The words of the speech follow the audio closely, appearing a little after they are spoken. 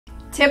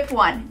Tip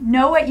 1,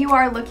 know what you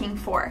are looking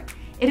for.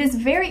 It is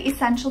very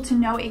essential to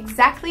know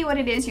exactly what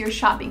it is you're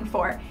shopping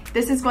for.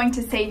 This is going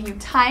to save you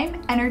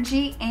time,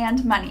 energy,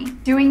 and money.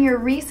 Doing your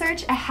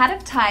research ahead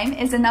of time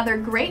is another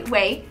great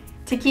way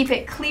to keep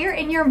it clear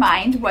in your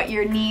mind what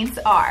your needs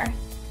are.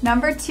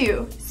 Number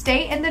 2,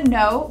 stay in the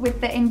know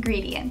with the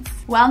ingredients.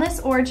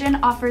 Wellness Origin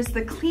offers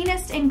the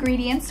cleanest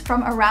ingredients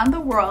from around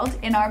the world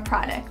in our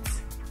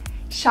products.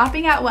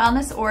 Shopping at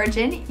Wellness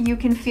Origin, you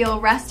can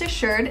feel rest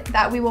assured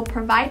that we will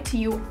provide to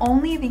you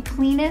only the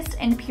cleanest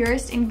and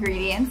purest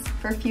ingredients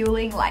for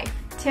fueling life.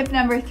 Tip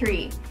number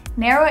 3,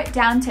 narrow it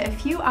down to a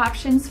few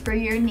options for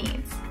your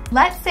needs.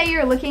 Let's say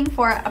you're looking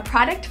for a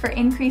product for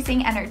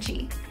increasing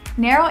energy.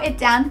 Narrow it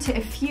down to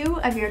a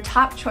few of your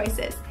top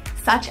choices,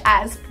 such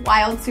as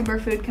Wild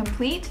Superfood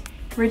Complete,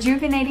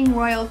 Rejuvenating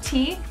Royal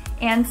Tea,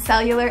 and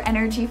Cellular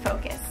Energy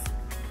Focus.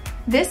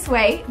 This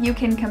way, you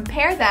can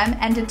compare them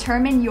and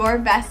determine your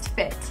best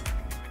fit.